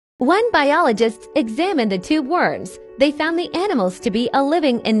When biologists examined the tube worms, they found the animals to be a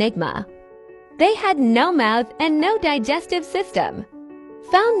living enigma. They had no mouth and no digestive system.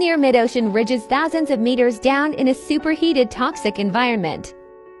 Found near mid-ocean ridges thousands of meters down in a superheated toxic environment.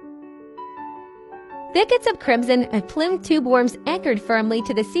 Thickets of crimson and plumed tube worms anchored firmly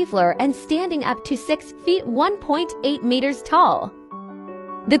to the seafloor and standing up to 6 feet 1.8 meters tall.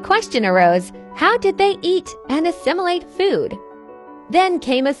 The question arose, how did they eat and assimilate food? Then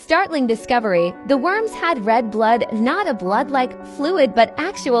came a startling discovery. The worms had red blood, not a blood-like fluid but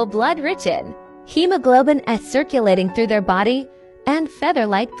actual blood rich in hemoglobin as circulating through their body, and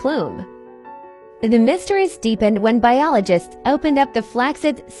feather-like plume. The mysteries deepened when biologists opened up the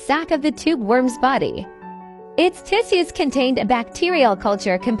flaccid sac of the tube worm's body. Its tissues contained a bacterial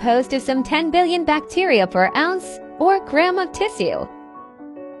culture composed of some 10 billion bacteria per ounce or gram of tissue.